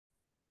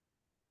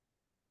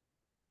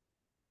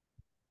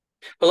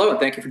Hello, and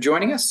thank you for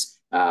joining us.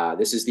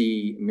 This is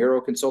the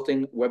Miro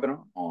Consulting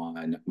webinar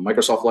on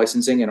Microsoft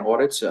licensing and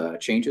audits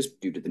changes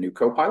due to the new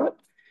Copilot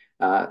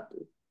uh,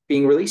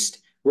 being released.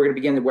 We're going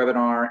to begin the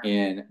webinar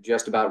in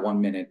just about 1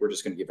 minute. We're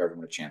just going to give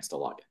everyone a chance to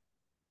log in.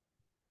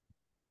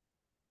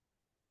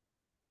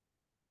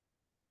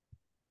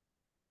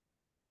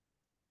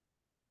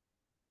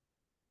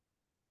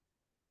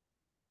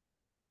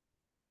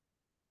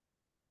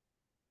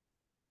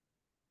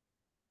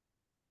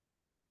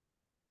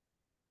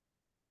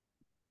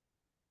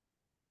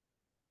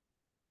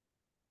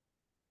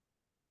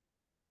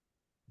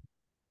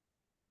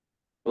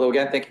 Hello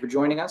again. Thank you for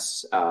joining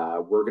us.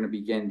 We're going to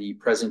begin the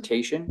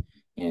presentation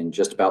in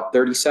just about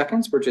 30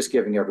 seconds. We're just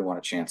giving everyone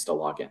a chance to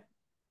log in.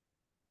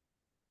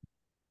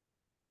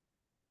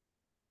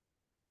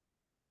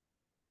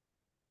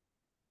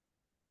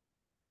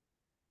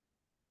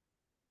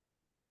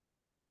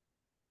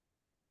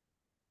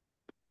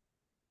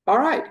 All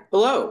right.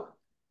 Hello.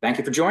 Thank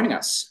you for joining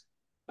us.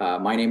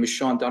 My name is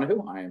Sean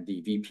Donahue. I am the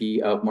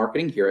VP of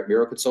Marketing here at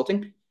Miro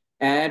Consulting.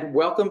 And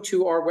welcome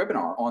to our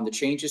webinar on the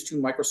changes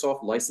to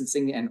Microsoft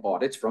licensing and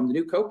audits from the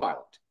new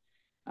Copilot.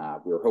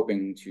 We're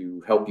hoping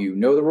to help you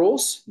know the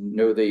rules,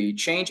 know the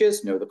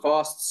changes, know the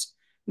costs,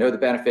 know the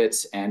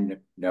benefits, and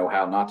know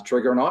how not to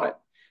trigger an audit.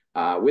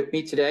 With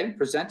me today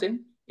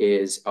presenting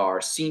is our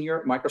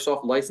senior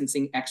Microsoft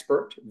licensing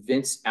expert,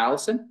 Vince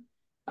Allison.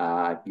 You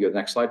go to the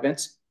next slide,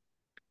 Vince.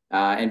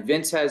 And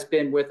Vince has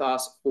been with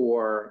us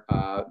for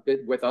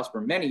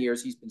many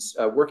years. He's been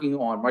working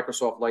on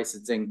Microsoft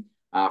licensing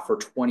for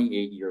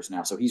 28 years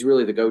now. So he's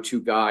really the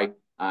go-to guy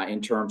in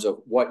terms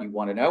of what you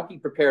want to know. He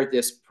prepared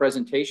this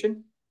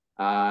presentation,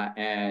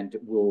 and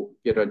we'll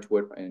get into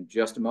it in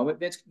just a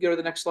moment. Vince, can you go to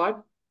the next slide?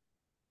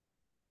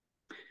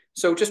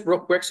 So just real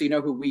quick, so you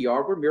know who we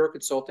are, we're Miro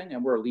Consulting,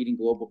 and we're a leading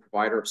global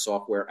provider of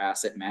software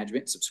asset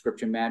management,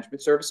 subscription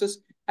management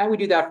services. And we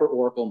do that for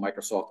Oracle,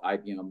 Microsoft,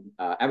 IBM,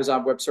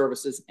 Amazon Web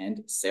Services,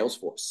 and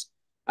Salesforce.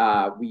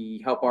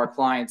 We help our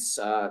clients,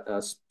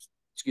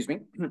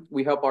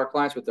 we help our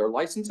clients with their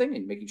licensing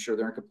and making sure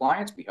they're in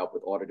compliance. We help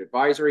with audit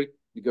advisory,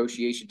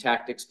 negotiation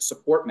tactics,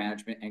 support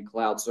management, and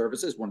cloud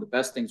services. One of the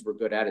best things we're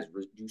good at is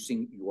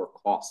reducing your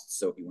costs.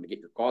 So if you want to get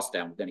your costs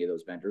down with any of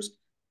those vendors,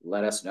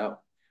 let us know.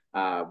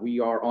 We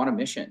are on a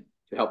mission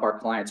to help our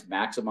clients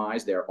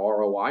maximize their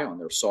ROI on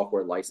their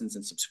software license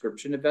and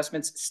subscription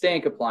investments, stay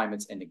in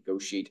compliance, and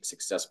negotiate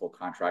successful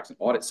contracts and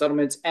audit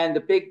settlements. And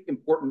the big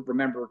important,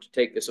 remember to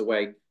take this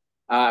away,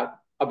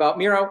 about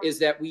Miro is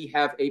that we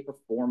have a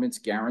performance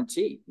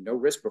guarantee, no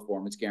risk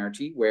performance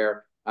guarantee,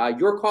 where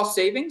your cost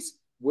savings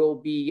will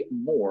be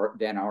more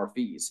than our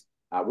fees.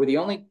 We're the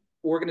only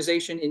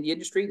organization in the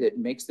industry that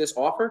makes this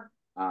offer,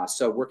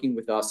 so working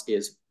with us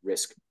is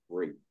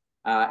risk-free.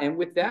 And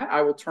with that,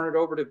 I will turn it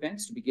over to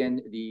Vince to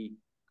begin the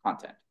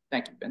content.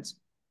 Thank you, Vince.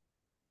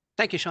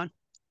 Thank you, Sean.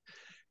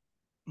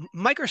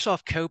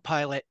 Microsoft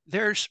Copilot,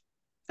 there's,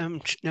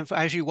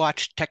 as you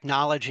watch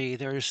technology,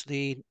 there's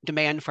the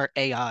demand for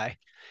AI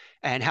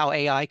and how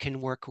AI can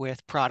work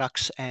with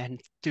products and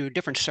through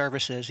different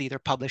services, either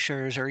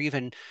publishers or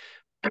even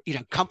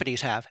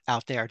companies have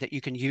out there that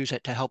you can use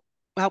it to help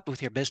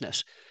with your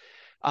business.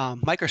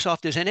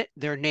 Microsoft is in it.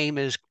 Their name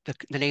is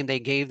the name they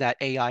gave that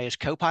AI is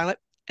Copilot.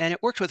 And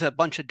it works with a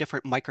bunch of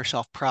different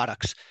Microsoft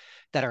products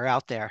that are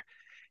out there.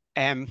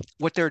 And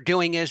what they're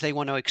doing is they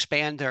want to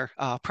expand their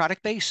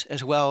product base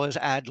as well as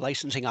add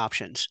licensing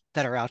options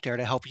that are out there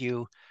to help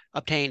you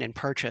obtain and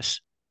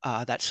purchase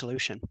that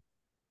solution.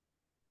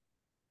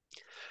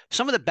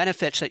 Some of the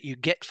benefits that you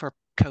get for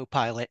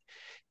Copilot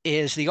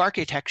is the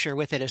architecture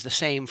with it is the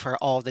same for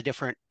all the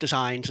different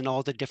designs and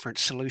all the different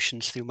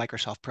solutions through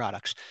Microsoft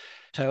products.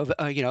 So,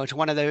 it's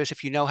one of those,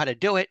 if you know how to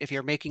do it, if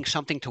you're making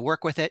something to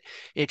work with it,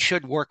 it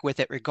should work with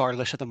it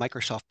regardless of the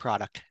Microsoft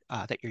product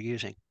that you're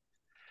using.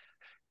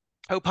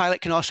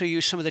 Copilot can also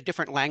use some of the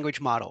different language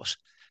models.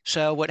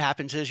 So what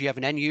happens is you have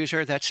an end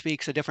user that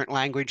speaks a different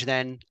language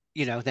than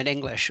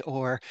English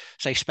or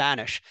say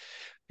Spanish.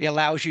 It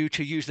allows you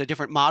to use the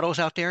different models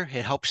out there.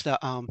 It helps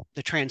the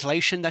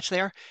translation that's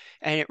there,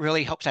 and it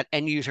really helps that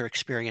end user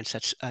experience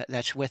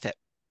that's with it.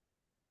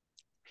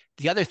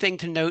 The other thing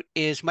to note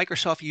is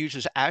Microsoft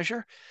uses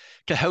Azure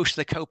to host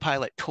the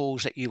Copilot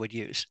tools that you would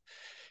use.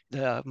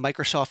 The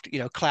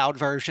Microsoft cloud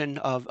version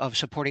of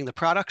supporting the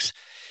products.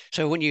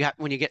 So when you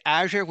get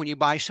Azure, when you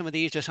buy some of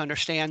these, just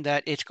understand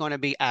that it's going to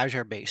be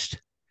Azure based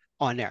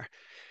on there.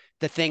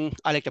 The thing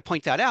I like to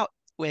point that out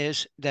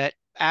is that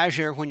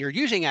Azure, when you're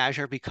using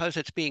Azure, because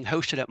it's being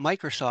hosted at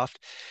Microsoft,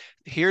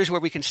 here's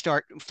where we can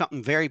start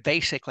something very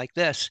basic like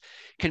this,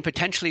 can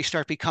potentially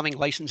start becoming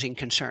licensing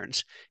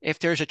concerns. If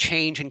there's a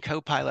change in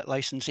Copilot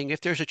licensing,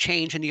 if there's a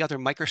change in the other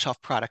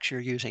Microsoft products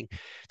you're using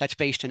that's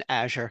based in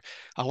Azure,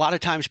 a lot of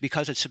times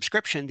because it's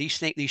subscription,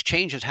 these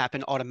changes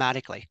happen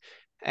automatically.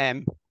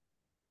 And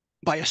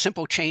by a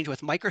simple change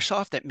with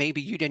Microsoft that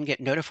maybe you didn't get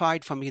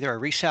notified from either a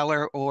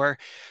reseller or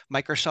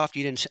Microsoft,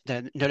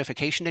 the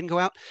notification didn't go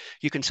out,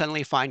 you can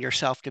suddenly find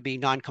yourself to be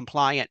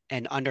non-compliant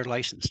and under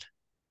licensed.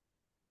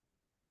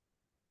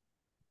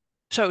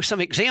 So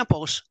some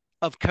examples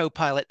of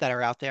Copilot that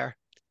are out there.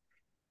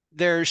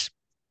 There's,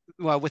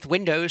 well, with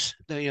Windows,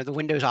 the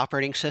Windows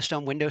operating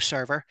system, Windows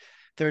Server.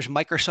 There's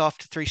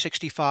Microsoft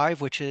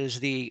 365, which is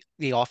the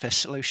Office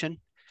solution.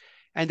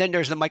 And then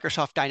there's the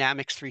Microsoft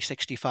Dynamics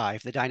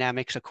 365. The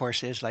Dynamics, of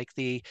course, is like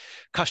the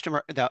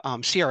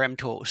CRM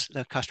tools,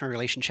 the customer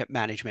relationship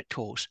management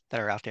tools that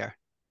are out there.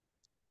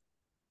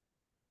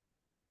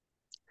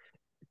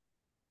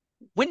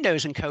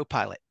 Windows and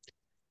Copilot.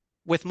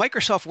 With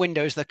Microsoft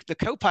Windows, the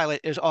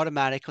Copilot is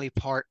automatically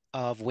part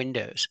of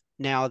Windows.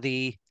 Now,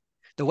 the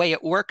way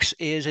it works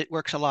is it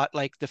works a lot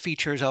like the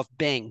features of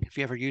Bing. If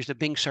you ever used the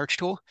Bing search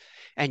tool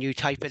and you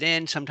type it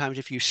in, sometimes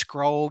if you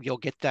scroll, you'll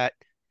get that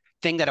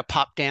thing that'll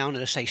pop down and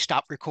it'll say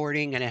stop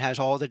recording, and it has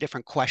all the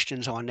different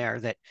questions on there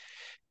that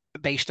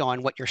based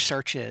on what your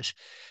search is.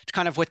 It's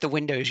kind of what the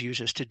Windows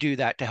uses to do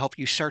that, to help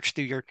you search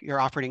through your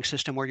operating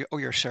system or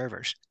your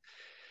servers.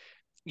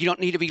 You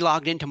don't need to be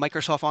logged into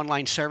Microsoft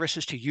Online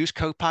Services to use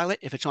Copilot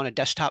if it's on a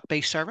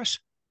desktop-based service.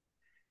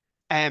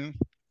 And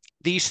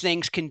these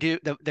things can do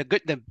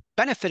the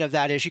benefit of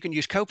that is you can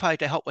use Copilot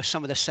to help with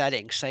some of the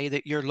settings. Say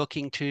that you're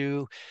looking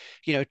to,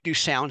 do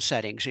sound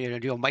settings,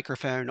 do a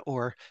microphone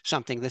or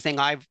something. The thing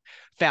I've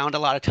found a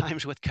lot of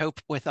times with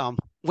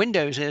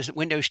Windows is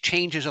Windows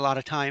changes a lot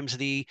of times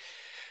the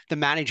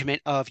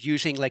management of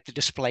using like the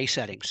display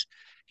settings.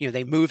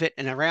 They move it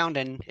and around,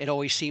 and it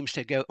always seems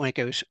to go when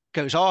it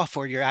goes off,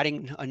 or you're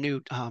adding a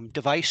new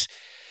device.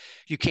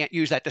 You can't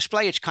use that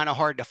display. It's kind of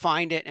hard to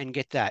find it and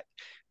get that.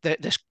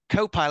 This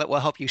Copilot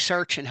will help you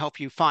search and help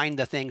you find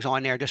the things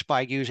on there just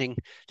by using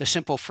the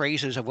simple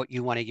phrases of what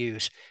you want to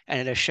use, and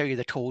it'll show you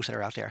the tools that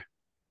are out there.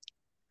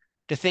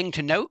 The thing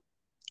to note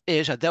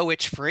is, although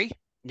it's free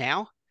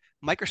now,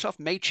 Microsoft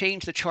may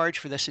change the charge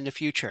for this in the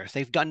future.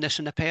 They've done this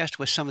in the past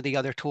with some of the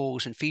other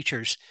tools and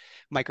features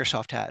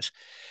Microsoft has.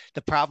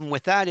 The problem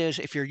with that is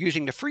if you're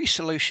using the free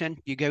solution,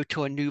 you go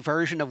to a new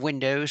version of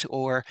Windows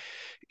or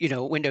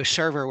Windows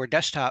Server or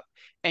desktop,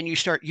 and you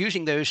start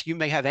using those, you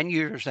may have end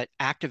users that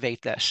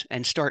activate this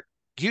and start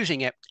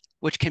using it,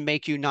 which can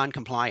make you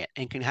non-compliant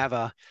and can have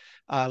a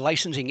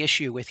licensing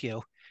issue with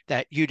you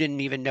that you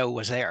didn't even know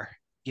was there.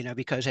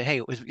 Because hey,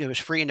 it was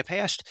free in the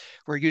past.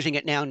 We're using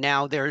it now.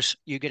 Now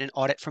you get an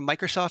audit from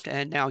Microsoft,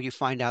 and now you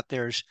find out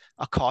there's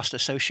a cost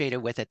associated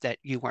with it that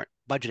you weren't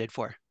budgeted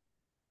for.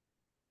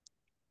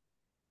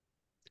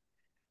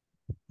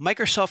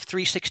 Microsoft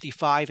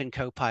 365 and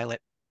Copilot.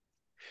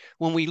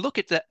 When we look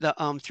at the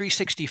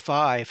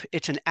 365,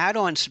 it's an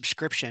add-on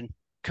subscription,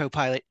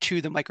 Copilot,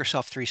 to the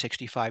Microsoft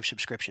 365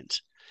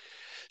 subscriptions.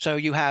 So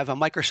you have a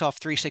Microsoft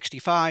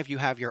 365, you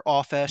have your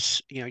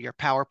Office, your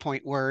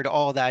PowerPoint, Word,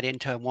 all that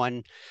into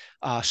one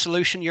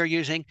solution you're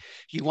using.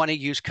 You want to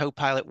use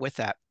Copilot with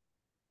that.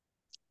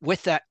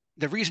 With that,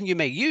 the reason you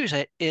may use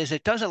it is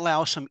it does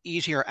allow some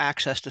easier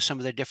access to some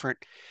of the different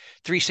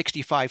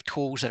 365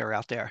 tools that are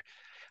out there.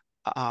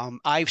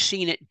 I've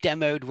seen it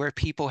demoed where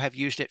people have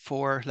used it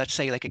for, let's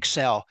say, like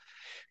Excel.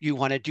 You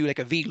want to do like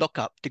a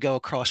VLOOKUP to go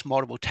across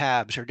multiple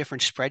tabs or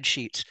different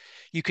spreadsheets.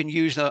 You can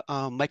use the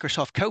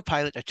Microsoft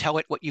Copilot to tell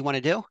it what you want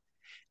to do,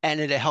 and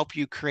it'll help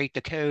you create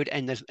the code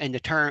and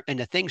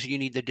the things that you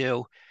need to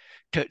do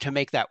to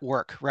make that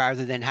work,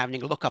 rather than having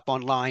to look up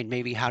online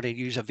maybe how to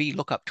use a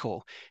VLOOKUP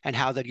tool and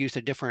how to use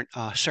the different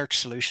search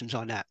solutions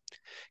on that.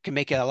 It can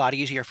make it a lot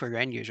easier for your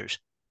end users.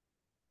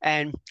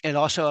 And it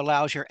also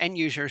allows your end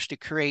users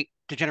to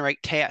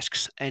generate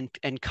tasks and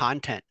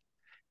content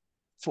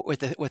with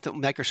the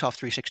Microsoft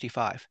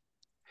 365.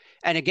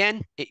 And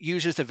again, it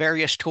uses the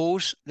various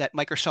tools that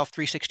Microsoft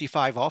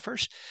 365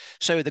 offers.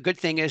 So the good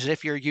thing is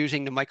if you're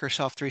using the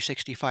Microsoft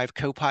 365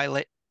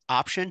 Copilot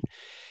option,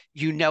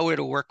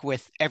 it'll work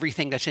with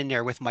everything that's in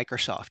there with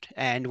Microsoft.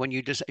 And when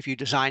if you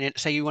design it,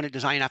 say you want to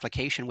design an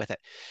application with it,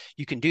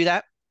 you can do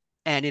that,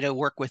 and it'll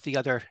work with the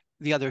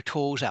other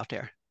tools out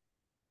there.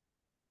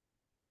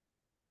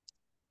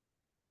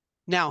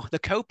 Now, the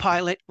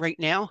Copilot right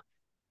now,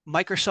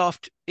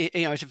 Microsoft,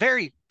 it's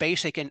very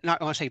basic, and not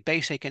want to say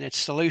basic in its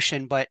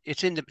solution, but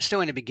it's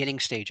still in the beginning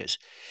stages.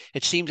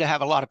 It seems to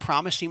have a lot of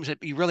promise, seems to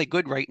be really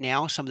good right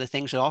now, some of the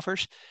things it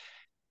offers.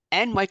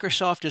 And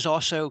Microsoft is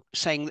also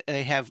saying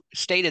they have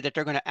stated that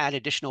they're going to add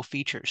additional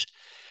features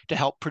to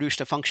help produce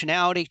the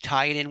functionality,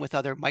 tie it in with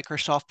other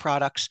Microsoft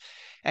products,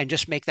 and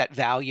just make that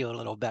value a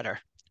little better.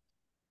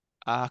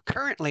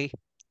 Currently,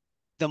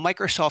 the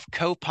Microsoft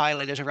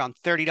Copilot is around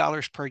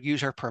 $30 per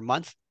user per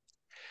month.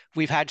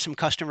 We've had some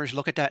customers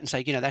look at that and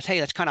say,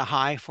 that's kind of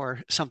high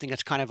for something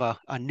that's kind of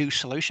a new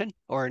solution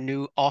or a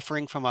new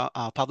offering from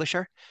a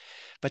publisher,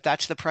 but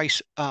that's the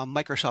price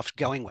Microsoft's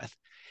going with.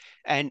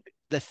 And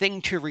the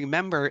thing to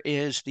remember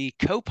is the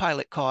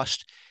Copilot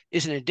cost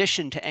is in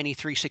addition to any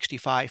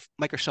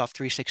Microsoft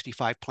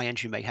 365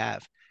 plans you may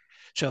have.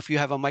 So if you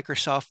have a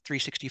Microsoft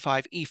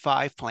 365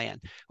 E5 plan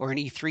or an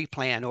E3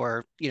 plan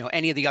or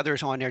any of the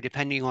others on there,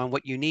 depending on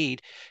what you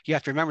need, you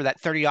have to remember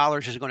that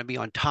 $30 is going to be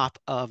on top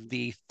of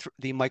the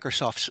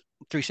Microsoft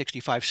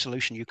 365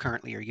 solution you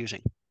currently are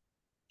using.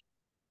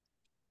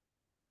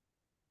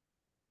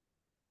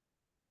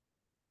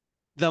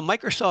 The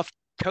Microsoft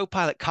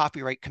Copilot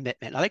copyright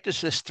commitment. I like to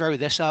just throw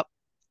this up,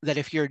 that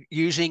if you're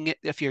using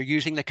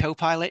the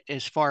Copilot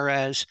as far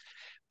as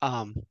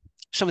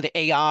some of the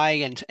AI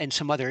and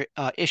some other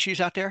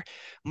issues out there,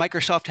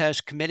 Microsoft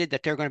has committed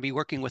that they're going to be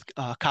working with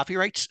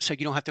copyrights, so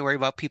you don't have to worry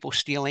about people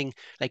stealing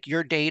like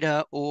your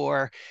data,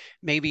 or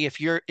maybe if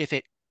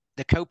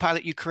the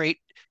Copilot you create,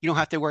 you don't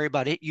have to worry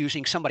about it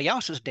using somebody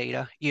else's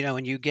data,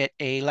 and you get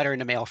a letter in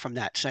the mail from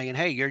that saying,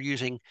 hey, you're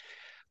using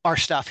our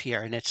stuff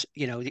here, and it's,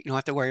 you don't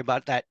have to worry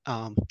about that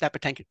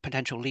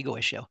potential legal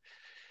issue.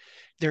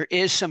 There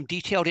is some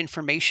detailed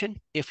information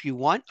if you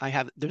want.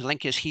 The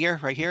link is here,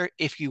 right here.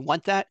 If you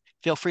want that,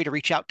 feel free to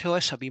reach out to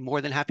us. I'll be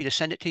more than happy to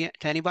send it to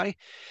anybody.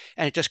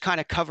 And it just kind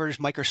of covers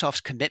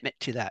Microsoft's commitment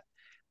to that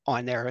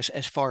on there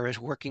as far as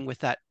working with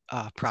that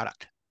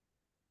product.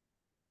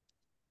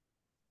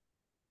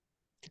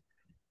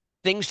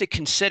 Things to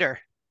consider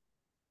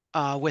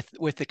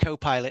with the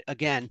Copilot,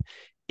 again,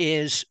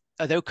 is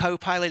although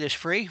Copilot is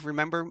free,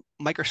 remember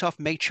Microsoft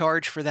may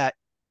charge for that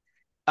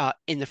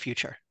in the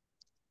future.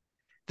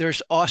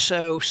 There's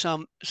also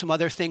some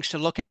other things to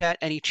look at.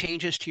 Any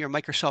changes to your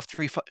Microsoft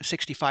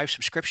 365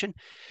 subscription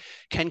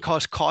can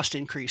cause cost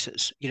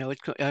increases.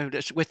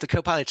 It's with the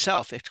Copilot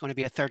itself, it's going to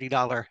be a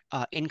 $30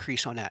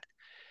 increase on that.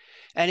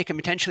 And it can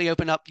potentially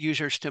open up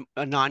users to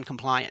a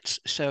non-compliance.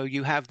 So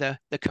you have the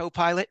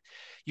Copilot,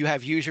 you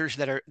have users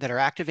that are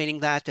activating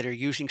that are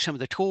using some of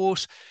the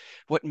tools.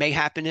 What may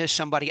happen is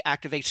somebody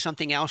activates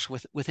something else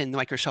within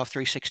Microsoft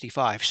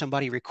 365.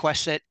 Somebody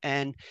requests it,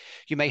 and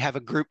you may have a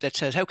group that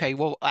says, okay,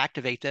 we'll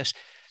activate this.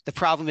 The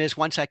problem is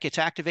once that gets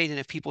activated,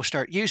 if people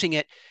start using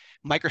it,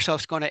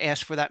 Microsoft's going to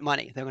ask for that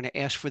money. They're going to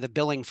ask for the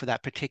billing for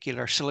that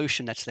particular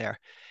solution that's there.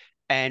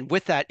 And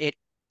with that,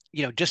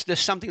 just this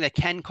something that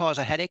can cause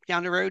a headache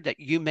down the road that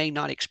you may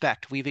not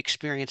expect. We've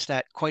experienced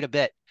that quite a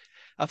bit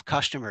of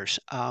customers.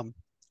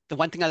 The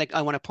one thing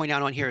I want to point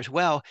out on here as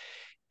well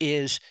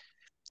is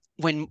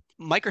when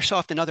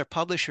Microsoft and other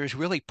publishers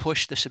really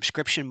push the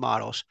subscription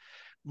models,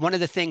 one of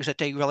the things that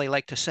they really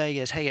like to say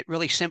is, hey, it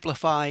really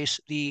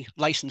simplifies the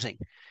licensing.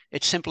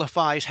 It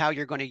simplifies how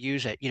you're going to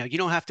use it. You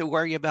don't have to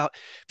worry about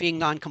being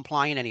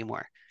non-compliant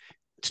anymore.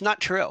 It's not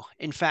true.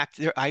 In fact,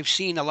 I've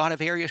seen a lot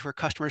of areas where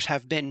customers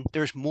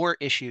there's more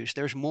issues,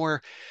 there's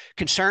more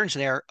concerns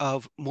there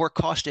of more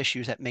cost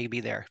issues that may be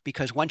there,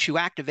 because once you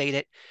activate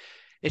it,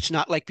 it's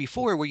not like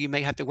before where you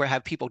may have to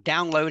have people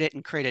download it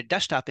and create a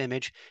desktop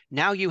image.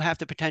 Now you have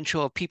the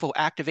potential of people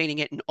activating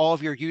it and all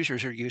of your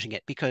users are using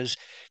it because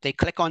they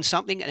click on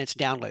something and it's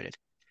downloaded.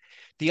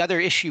 The other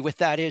issue with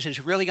that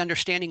is really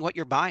understanding what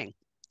you're buying.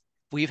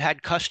 We've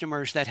had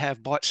customers that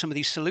have bought some of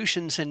these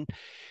solutions and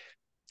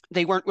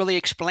they weren't really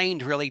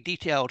explained really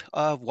detailed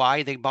of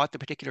why they bought the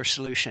particular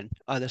solution,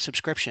 the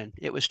subscription.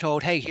 It was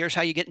told, hey, here's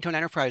how you get into an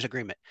enterprise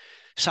agreement.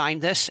 Sign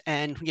this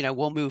and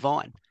we'll move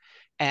on.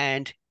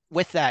 And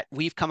with that,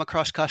 we've come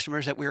across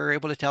customers that we were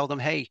able to tell them,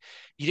 hey,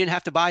 you didn't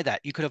have to buy that.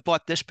 You could have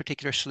bought this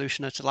particular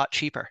solution that's a lot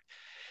cheaper.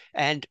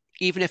 And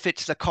even if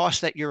it's the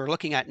cost that you're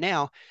looking at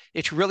now,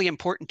 it's really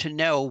important to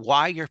know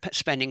why you're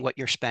spending what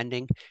you're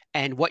spending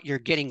and what you're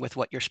getting with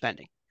what you're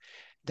spending.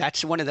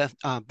 That's one of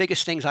the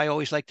biggest things I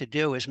always like to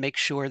do is make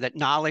sure that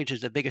knowledge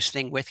is the biggest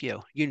thing with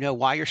you. You know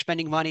why you're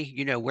spending money,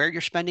 you know where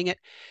you're spending it,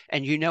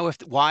 and you know if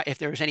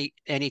there's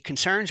any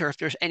concerns or if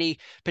there's any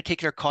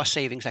particular cost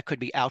savings that could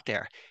be out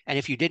there. And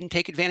if you didn't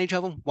take advantage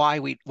of them,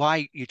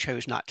 why you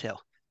chose not to.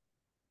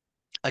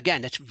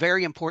 Again, it's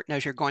very important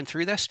as you're going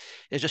through this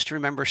is just to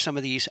remember some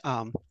of these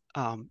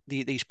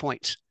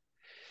points.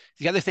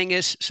 The other thing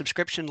is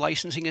subscription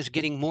licensing is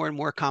getting more and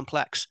more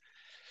complex.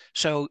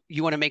 So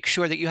you want to make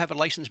sure that you have a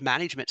license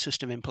management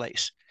system in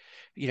place.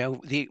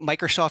 The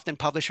Microsoft and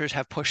publishers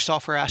have pushed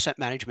software asset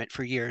management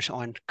for years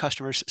on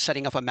customers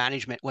setting up a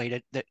management way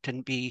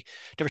to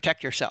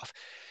protect yourself.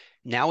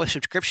 Now with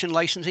subscription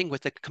licensing,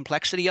 with the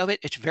complexity of it,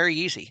 it's very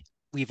easy.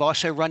 We've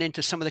also run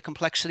into some of the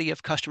complexity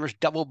of customers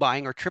double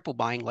buying or triple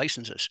buying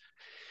licenses.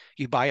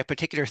 You buy a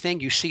particular thing,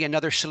 you see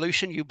another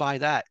solution, you buy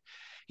that.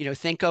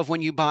 Think of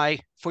when you buy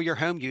for your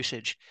home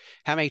usage.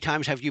 How many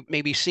times have you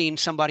maybe seen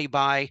somebody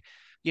buy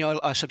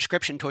a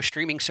subscription to a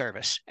streaming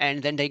service,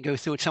 and then they go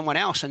through it someone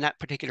else, and that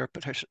particular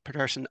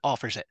person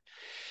offers it.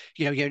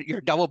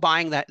 You're double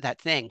buying that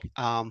thing.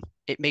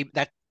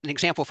 That's an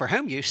example for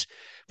home use,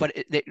 but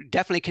it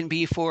definitely can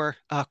be for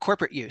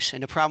corporate use.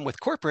 And the problem with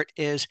corporate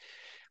is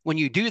when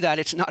you do that,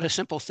 it's not a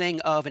simple thing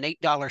of an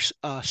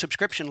 $8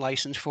 subscription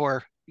license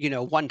for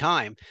one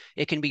time.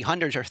 It can be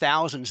hundreds or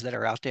thousands that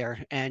are out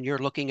there, and you're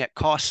looking at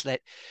costs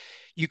that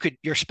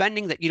you're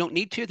spending that you don't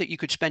need to, that you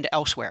could spend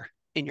elsewhere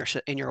in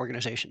your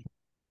organization.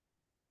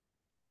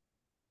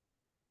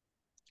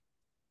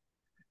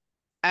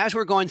 As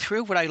we're going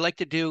through, what I like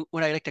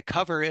to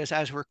cover is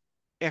after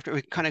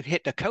we kind of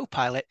hit the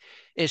Copilot,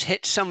 is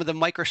hit some of the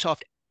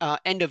Microsoft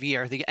end of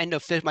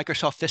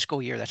Microsoft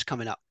fiscal year that's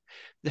coming up.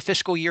 The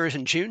fiscal year is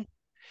in June.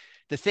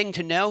 The thing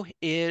to know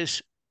is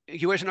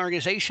you as an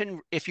organization,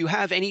 if you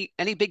have any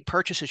big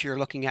purchases you're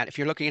looking at, if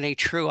you're looking at any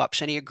true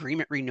ups, any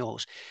agreement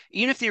renewals,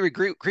 even if the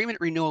agreement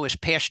renewal is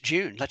past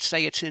June, let's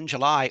say it's in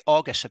July,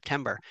 August,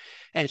 September,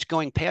 and it's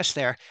going past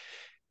there,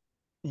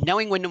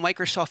 knowing when the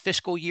Microsoft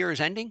fiscal year is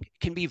ending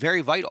can be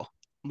very vital.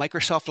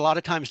 Microsoft, a lot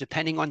of times,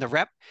 depending on the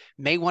rep,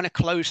 may want to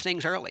close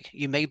things early.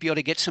 You may be able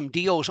to get some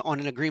deals on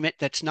an agreement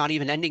that's not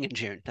even ending in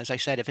June. As I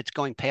said, if it's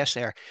going past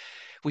there,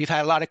 we've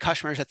had a lot of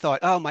customers that thought,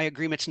 oh, my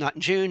agreement's not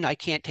in June, I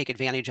can't take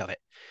advantage of it.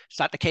 It's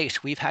not the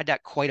case. We've had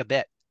that quite a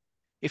bit.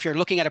 If you're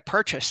looking at a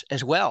purchase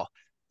as well,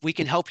 we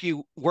can help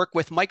you work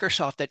with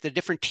Microsoft at the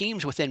different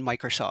teams within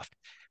Microsoft.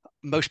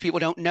 Most people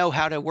don't know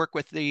how to work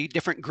with the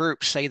different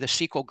groups, say the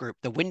SQL group,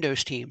 the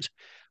Windows teams.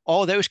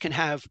 All those can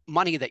have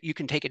money that you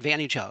can take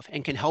advantage of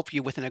and can help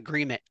you with an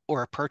agreement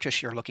or a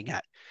purchase you're looking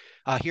at.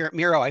 Here at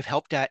Miro, I've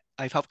helped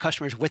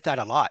customers with that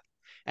a lot,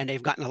 and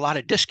they've gotten a lot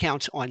of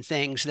discounts on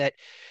things that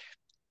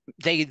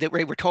they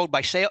were told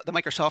by the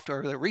Microsoft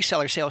or the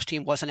reseller sales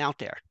team wasn't out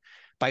there.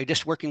 By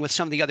just working with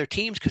some of the other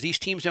teams, because these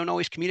teams don't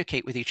always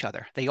communicate with each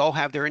other. They all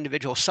have their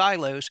individual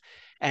silos.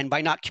 And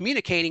by not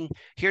communicating,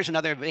 here's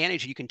another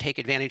advantage you can take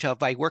advantage of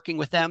by working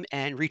with them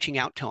and reaching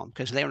out to them,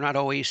 because they're not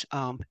always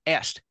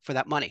asked for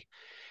that money.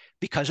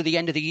 Because of the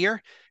end of the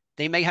year,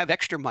 they may have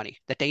extra money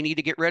that they need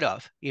to get rid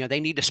of. They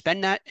need to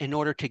spend that in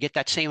order to get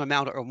that same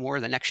amount or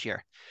more the next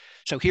year.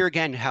 So here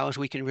again, how is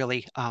we can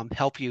really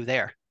help you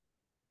there.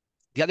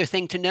 The other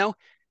thing to know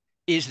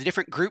is the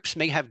different groups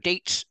may have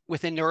dates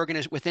within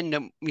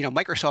the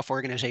Microsoft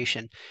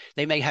organization.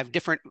 They may have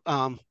different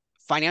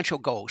financial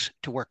goals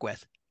to work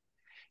with,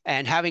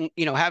 and having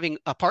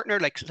a partner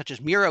such as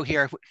Miro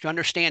here to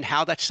understand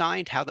how that's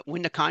signed,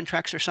 when the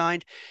contracts are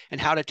signed, and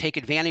how to take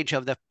advantage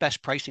of the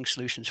best pricing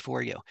solutions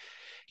for you.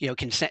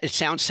 It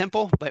sounds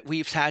simple, but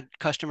we've had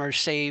customers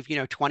save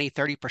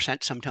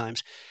 20-30%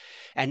 sometimes,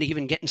 and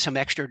even getting some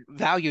extra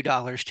value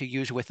dollars to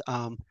use with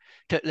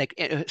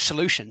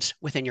solutions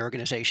within your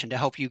organization to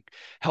help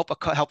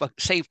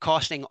save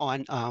costing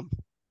on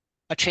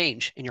a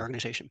change in your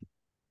organization.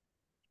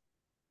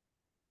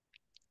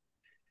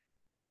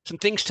 Some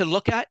things to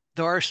look at.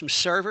 There are some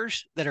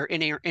servers that are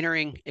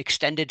entering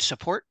extended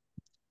support.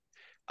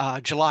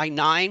 July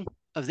 9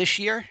 of this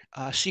year,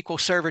 SQL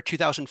Server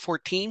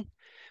 2014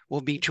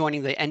 will be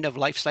joining the end of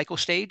life cycle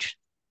stage.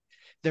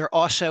 There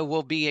also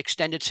will be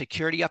extended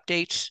security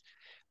updates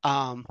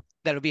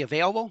that'll be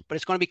available, but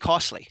it's going to be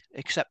costly,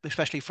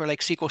 especially for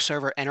SQL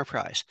Server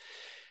Enterprise.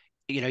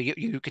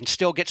 You can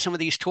still get some of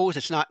these tools.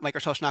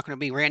 Microsoft's not going to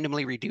be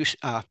randomly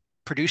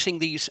producing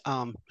these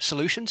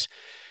solutions.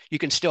 You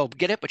can still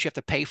get it, but you have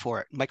to pay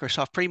for it.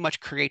 Microsoft pretty much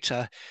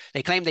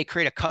they claim they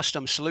create a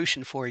custom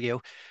solution for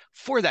you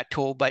for that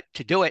tool, but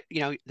to do it,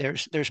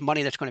 there's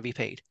money that's going to be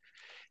paid.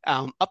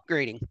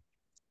 Upgrading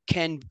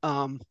can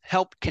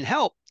help.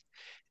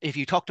 If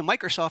you talk to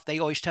Microsoft, they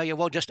always tell you,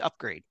 well, just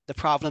upgrade. The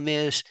problem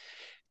is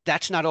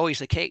that's not always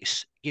the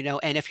case,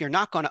 and if you're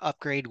not going to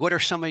upgrade, what are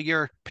some of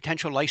your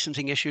potential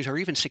licensing issues or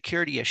even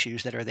security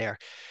issues that are there,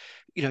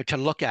 to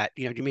look at?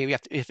 Maybe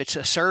if it's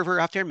a server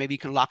out there, maybe you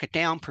can lock it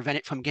down, prevent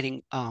it from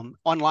getting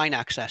online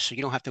access, so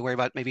you don't have to worry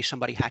about maybe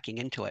somebody hacking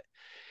into it.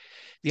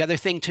 The other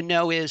thing to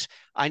know is,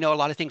 I know a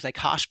lot of things like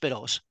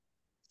hospitals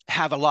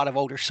have a lot of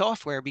older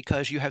software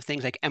because you have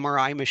things like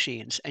MRI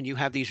machines, and you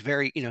have these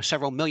very,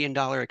 several $1 million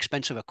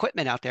expensive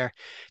equipment out there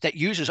that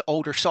uses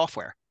older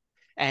software,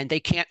 and they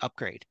can't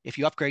upgrade. If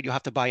you upgrade, you'll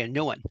have to buy a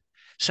new one.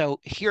 So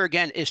here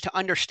again is to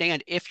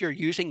understand, if you're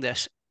using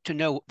this, to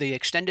know the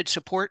extended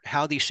support,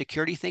 how these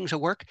security things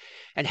will work,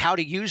 and how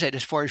to use it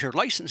as far as your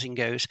licensing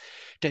goes,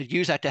 to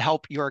use that to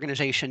help your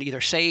organization either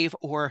save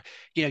or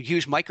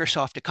use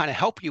Microsoft to kind of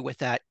help you with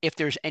that if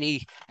there's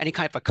any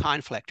kind of a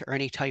conflict or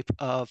any type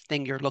of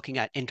thing you're looking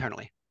at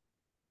internally.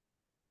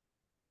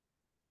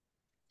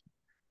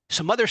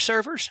 Some other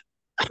servers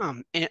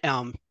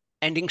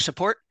ending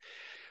support.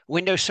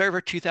 Windows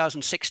Server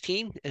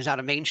 2016 is out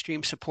of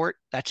mainstream support.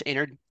 That's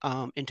entered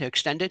into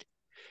extended.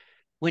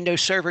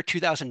 Windows Server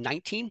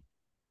 2019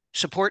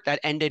 support that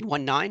ended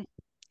 1/9,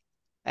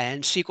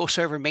 and SQL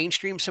Server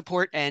mainstream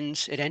support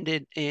it's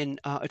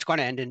going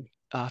to end in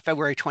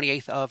February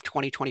 28th of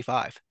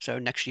 2025, so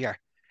next year.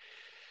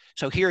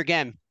 So here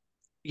again,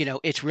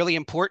 it's really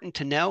important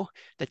to know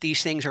that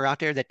these things are out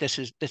there, that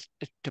this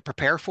to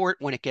prepare for it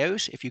when it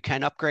goes. If you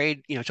can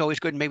upgrade, it's always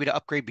good maybe to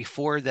upgrade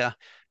before the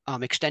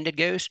extended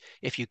goes.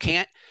 If you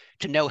can't,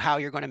 to know how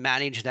you're going to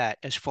manage that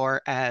as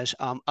far as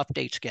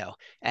updates go,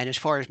 and as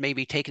far as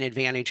maybe taking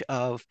advantage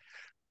of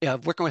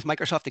working with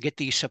Microsoft to get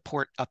these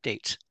support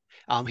updates.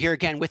 Here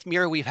again, with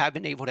Miro, we have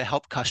been able to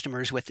help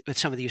customers with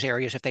some of these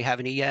areas if they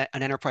have an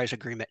enterprise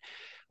agreement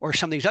or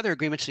some of these other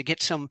agreements, to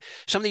get some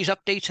of these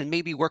updates and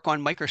maybe work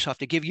on Microsoft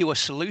to give you a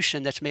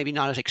solution that's maybe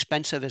not as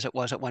expensive as it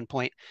was at one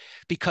point,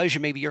 because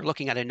you're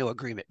looking at a new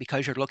agreement,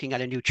 because you're looking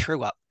at a new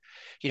true up.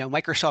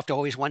 Microsoft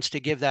always wants to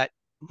give that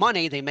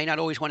money. They may not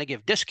always want to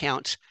give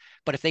discounts,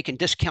 but if they can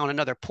discount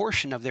another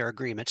portion of their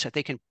agreements, if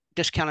they can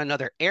discount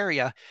another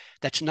area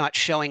that's not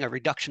showing a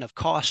reduction of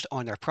cost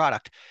on their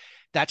product,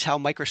 that's how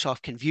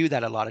Microsoft can view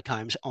that a lot of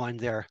times on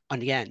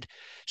the end.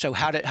 So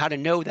how to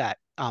know that,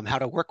 how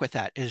to work with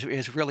that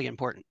is really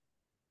important.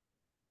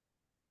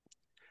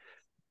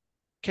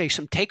 Okay,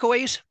 some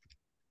takeaways.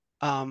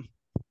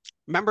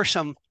 Remember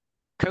some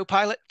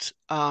Copilots,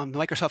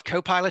 Microsoft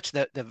Copilots,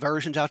 the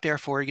versions out there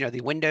for,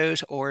 the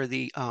Windows or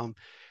the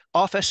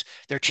Office,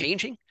 they're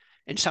changing.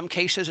 In some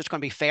cases, it's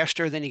going to be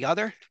faster than the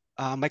other.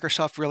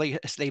 Microsoft really,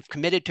 they've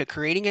committed to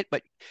creating it,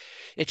 but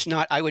it's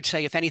not, I would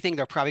say, if anything,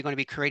 they're probably going to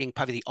be creating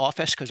probably the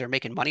Office because they're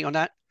making money on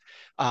that.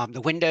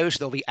 The Windows,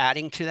 they'll be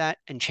adding to that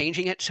and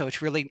changing it. So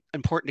it's really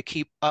important to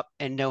keep up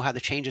and know how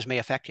the changes may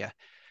affect you.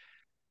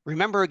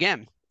 Remember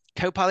again,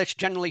 Copilot's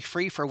generally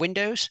free for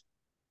Windows,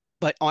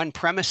 but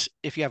on-premise,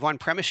 if you have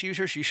on-premise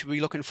users, you should be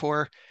looking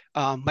for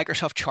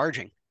Microsoft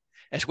charging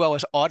as well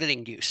as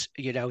auditing use.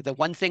 The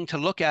one thing to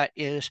look at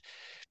is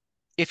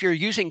if you're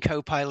using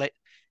Copilot,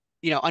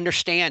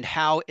 understand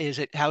how is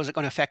it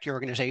going to affect your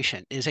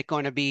organization? Is it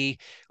going to be,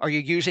 are you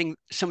using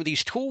some of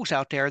these tools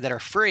out there that are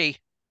free?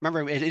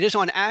 Remember, it is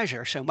on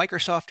Azure. So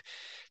Microsoft,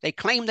 they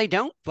claim they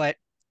don't, but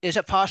is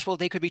it possible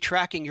they could be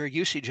tracking your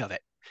usage of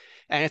it?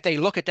 And if they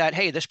look at that,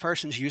 hey, this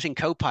person's using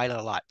Copilot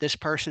a lot, this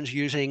person's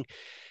using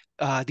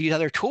these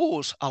other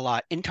tools a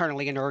lot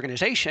internally in their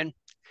organization,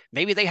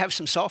 maybe they have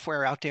some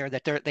software out there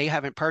that they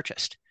haven't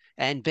purchased.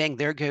 And bang,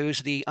 there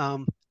goes the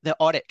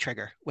audit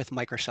trigger with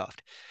Microsoft.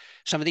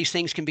 Some of these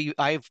things can be,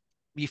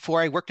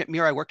 before I worked at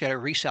Miro, I worked at a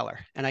reseller.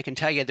 And I can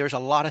tell you there's a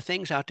lot of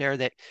things out there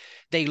that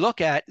they look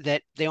at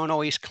that they don't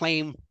always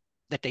claim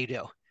that they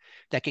do,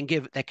 that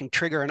can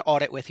trigger an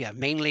audit with you.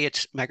 Mainly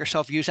it's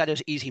Microsoft views that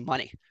as easy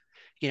money.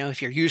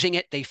 If you're using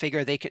it, they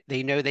figure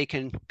they know they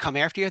can come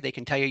after you. They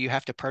can tell you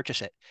have to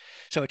purchase it.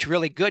 So it's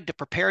really good to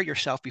prepare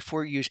yourself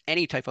before you use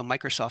any type of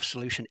Microsoft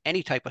solution,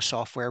 any type of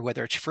software,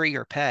 whether it's free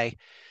or pay,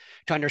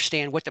 to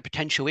understand what the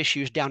potential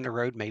issues down the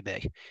road may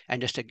be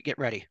and just to get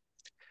ready.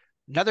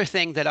 Another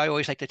thing that I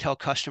always like to tell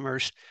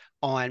customers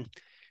on,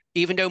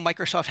 even though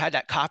Microsoft had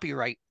that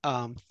copyright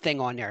thing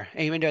on there,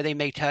 even though they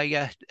may tell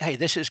you, hey,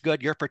 this is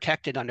good, you're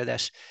protected under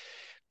this,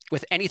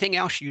 with anything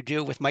else you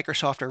do with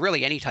Microsoft or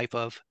really any type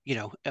of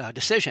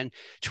decision,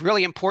 it's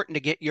really important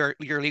to get your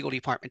legal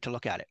department to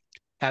look at it,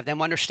 have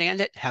them understand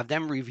it, have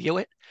them review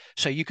it,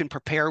 so you can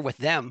prepare with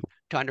them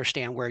to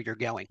understand where you're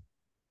going.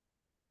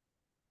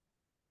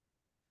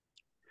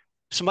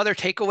 Some other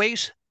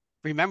takeaways.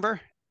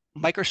 Remember,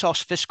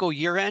 Microsoft's fiscal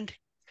year end,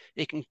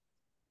 it can,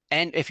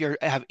 and if you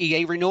have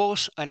EA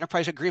renewals,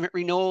 enterprise agreement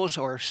renewals,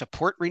 or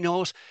support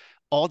renewals,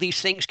 all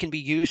these things can be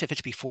used if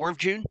it's before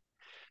June.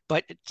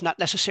 But it's not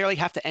necessarily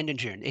have to end in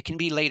June. It can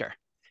be later.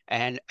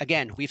 And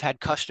again, we've had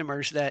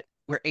customers that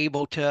were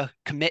able to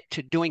commit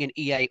to doing an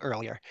EA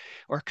earlier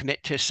or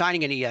commit to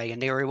signing an EA,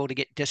 and they were able to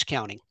get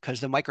discounting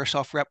because the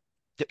Microsoft rep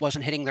that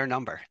wasn't hitting their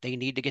number. They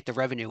need to get the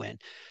revenue in.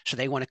 So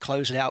they want to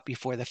close it out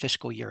before the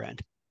fiscal year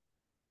end.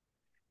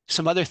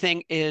 Some other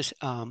thing is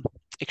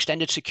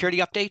extended security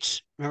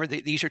updates. Remember,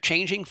 these are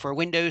changing for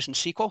Windows and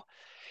SQL.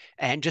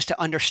 And just to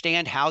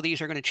understand how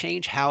these are going to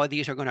change, how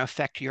these are going to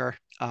affect your,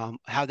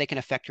 how they can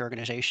affect your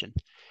organization.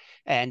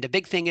 And the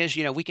big thing is,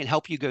 we can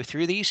help you go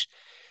through these.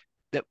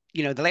 The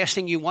last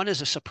thing you want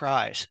is a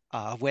surprise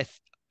with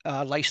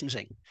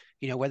licensing.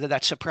 Whether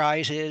that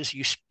surprise is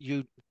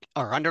you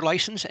are under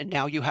license and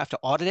now you have to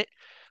audit it,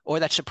 or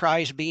that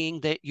surprise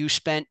being that you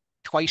spent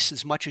twice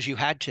as much as you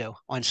had to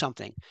on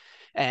something.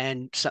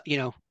 And,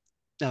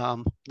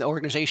 the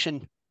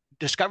organization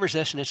discovers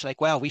this and it's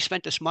like, wow, we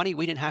spent this money.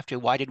 We didn't have to.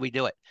 Why did we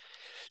do it?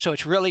 So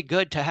it's really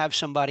good to have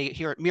somebody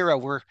here at Miro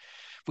where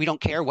we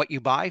don't care what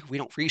you buy. We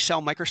don't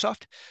resell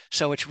Microsoft.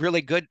 So it's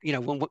really good.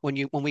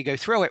 When we go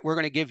through it, we're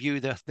going to give you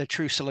the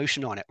true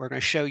solution on it. We're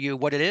going to show you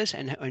what it is,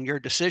 and your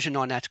decision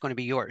on that's going to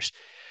be yours.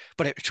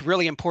 But it's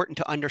really important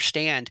to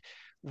understand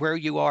where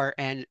you are,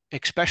 and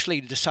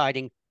especially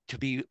deciding to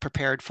be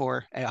prepared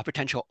for a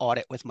potential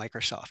audit with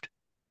Microsoft.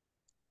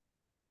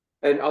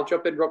 And I'll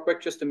jump in real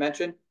quick just to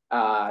mention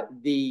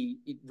the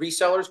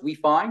resellers we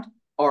find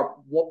are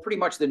pretty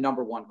much the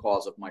number one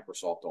cause of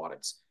Microsoft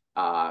audits.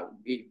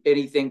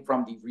 Anything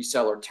from the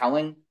reseller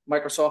telling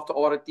Microsoft to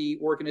audit the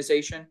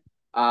organization,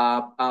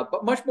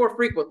 but much more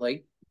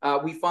frequently,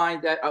 we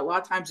find that a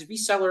lot of times the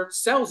reseller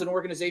sells an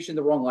organization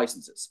the wrong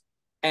licenses.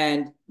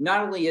 And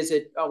not only is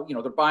it,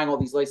 they're buying all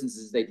these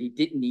licenses they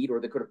didn't need,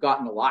 or they could have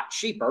gotten a lot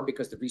cheaper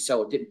because the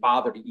reseller didn't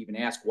bother to even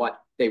ask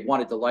what they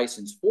wanted the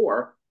license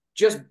for.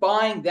 Just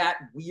buying that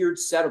weird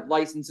set of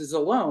licenses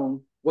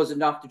alone was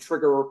enough to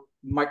trigger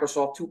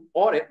Microsoft to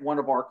audit one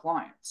of our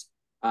clients.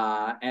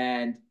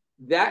 And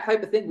that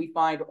type of thing we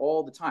find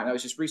all the time. That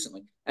was just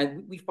recently.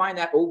 And we find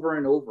that over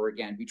and over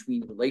again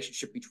between the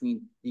relationship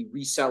between the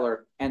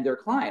reseller and their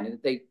client.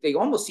 And they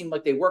almost seem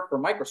like they work for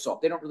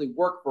Microsoft. They don't really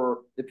work for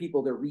the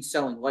people they're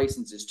reselling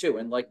licenses to.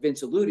 And like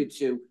Vince alluded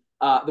to,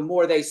 the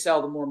more they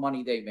sell, the more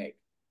money they make.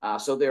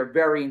 So they're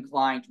very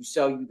inclined to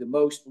sell you the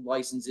most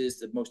licenses,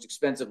 the most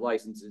expensive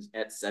licenses,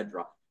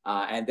 etc.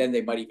 And then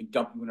they might even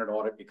dump you in an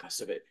audit because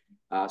of it.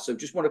 So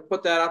just want to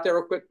put that out there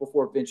real quick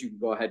before, Vince, you can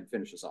go ahead and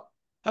finish this up.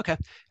 Okay.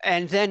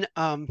 And then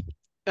I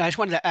just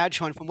wanted to add,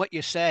 Sean, from what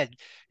you said,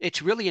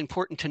 it's really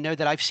important to know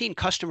that I've seen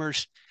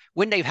customers,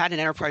 when they've had an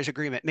enterprise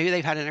agreement, maybe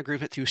they've had an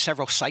agreement through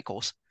several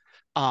cycles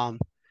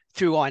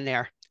through on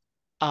there.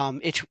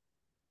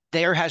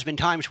 there has been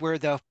times where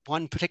the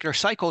one particular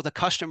cycle, the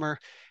customer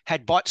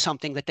had bought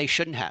something that they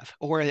shouldn't have,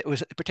 or it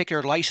was a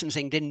particular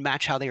licensing didn't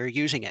match how they were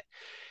using it.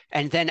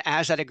 And then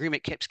as that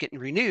agreement keeps getting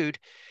renewed,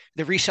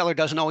 the reseller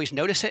doesn't always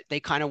notice it. They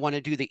kind of want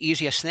to do the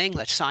easiest thing.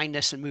 Let's sign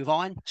this and move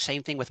on.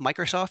 Same thing with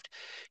Microsoft.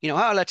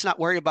 Oh, let's not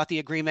worry about the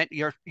agreement.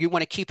 You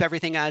want to keep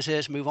everything as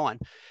is, move on.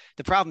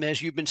 The problem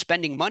is you've been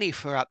spending money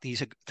throughout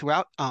these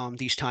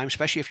times,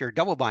 especially if you're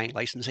double buying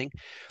licensing,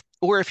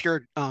 or if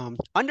you're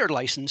under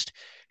licensed,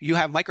 you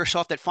have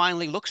Microsoft that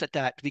finally looks at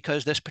that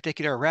because this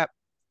particular rep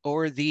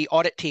or the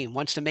audit team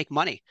wants to make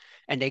money,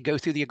 and they go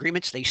through the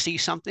agreements. They see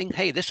something.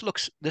 Hey, this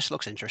looks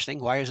interesting.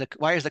 Why is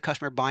the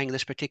customer buying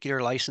this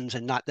particular license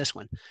and not this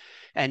one?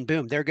 And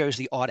boom, there goes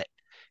the audit.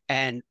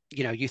 And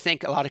you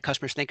think a lot of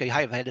customers think, hey,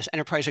 I've had this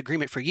enterprise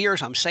agreement for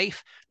years. I'm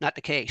safe. Not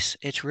the case.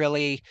 It's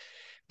really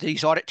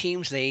these audit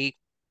teams. They,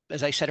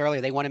 as I said earlier,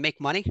 they want to make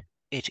money.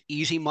 It's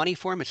easy money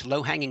for them. It's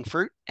low hanging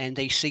fruit, and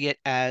they see it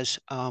as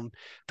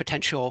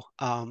potential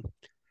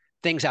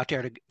things out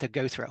there to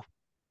go through.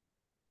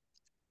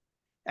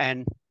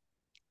 And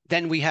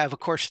then we have, of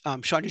course,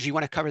 Sean, did you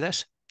want to cover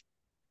this?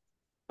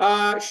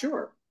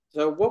 Sure.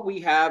 So what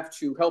we have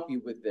to help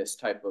you with this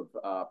type of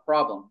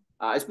problem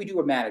is we do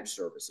a managed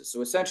services.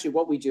 So essentially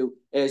what we do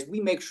is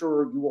we make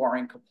sure you are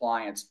in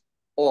compliance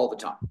all the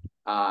time.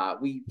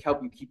 We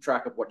help you keep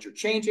track of what you're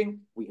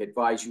changing. We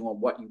advise you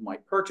on what you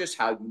might purchase,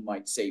 how you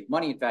might save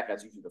money. In fact,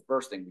 that's usually the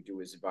first thing we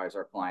do is advise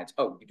our clients,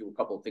 oh, you can do a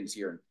couple of things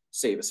here and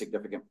save a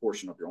significant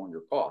portion of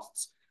your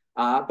costs.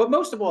 But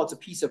most of all, it's a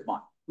peace of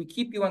mind. We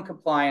keep you in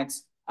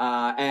compliance.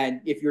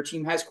 And if your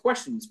team has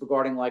questions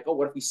regarding like, oh,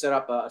 what if we set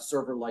up a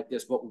server like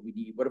this? What would we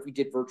need? What if we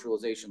did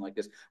virtualization like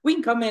this? We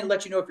can come in and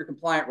let you know if you're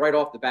compliant right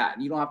off the bat.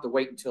 And you don't have to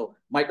wait until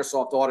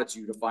Microsoft audits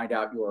you to find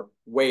out you're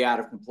way out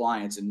of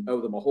compliance and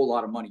owe them a whole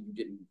lot of money you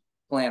didn't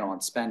plan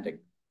on spending.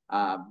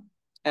 And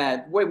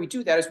the way we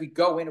do that is we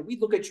go in and we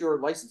look at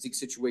your licensing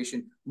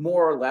situation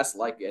more or less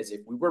like as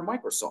if we were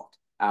Microsoft.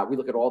 We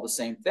look at all the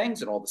same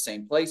things in all the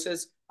same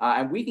places,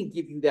 and we can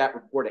give you that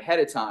report ahead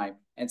of time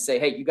and say,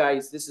 hey, you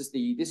guys, this is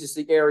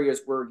the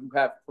areas where you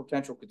have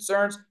potential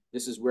concerns.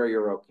 This is where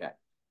you're okay.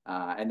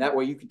 And that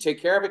way you can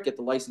take care of it, get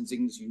the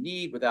licensings you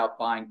need without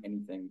buying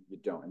anything you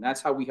don't. And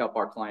that's how we help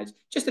our clients,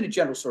 just in a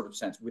general sort of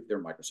sense, with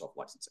their Microsoft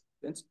licensing.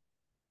 Vince?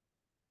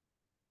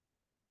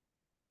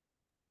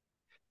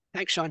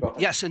 Thanks, Sean.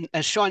 Yes, and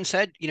as Sean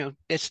said,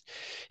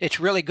 it's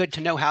really good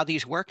to know how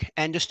these work,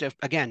 and just to,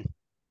 again,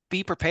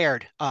 be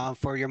prepared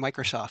for your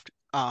Microsoft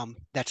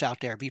that's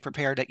out there. Be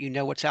prepared that you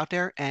know what's out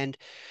there, and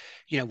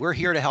we're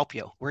here to help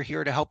you. We're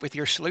here to help with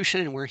your solution,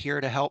 and we're here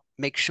to help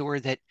make sure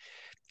that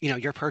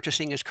your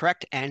purchasing is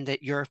correct and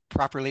that you're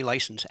properly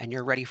licensed and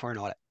you're ready for an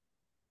audit.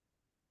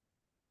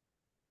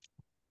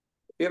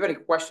 If you have any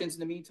questions in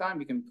the meantime,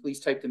 you can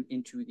please type them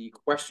into the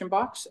question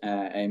box,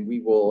 and we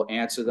will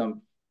answer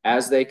them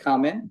as they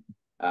come in.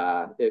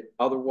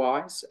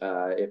 Otherwise,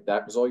 if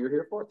that was all you're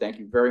here for, thank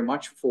you very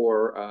much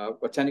for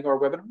attending our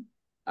webinar.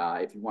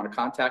 If you want to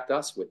contact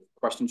us with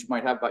questions you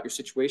might have about your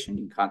situation,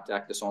 you can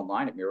contact us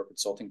online at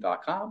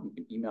miroconsulting.com. You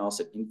can email us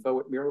at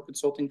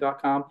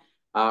info@miroconsulting.com,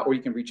 or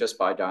you can reach us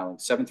by dialing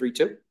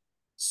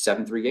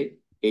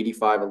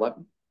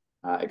 732-738-8511,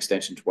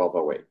 extension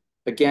 1208.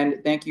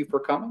 Again, thank you for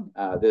coming.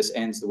 This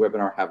ends the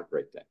webinar. Have a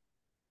great day.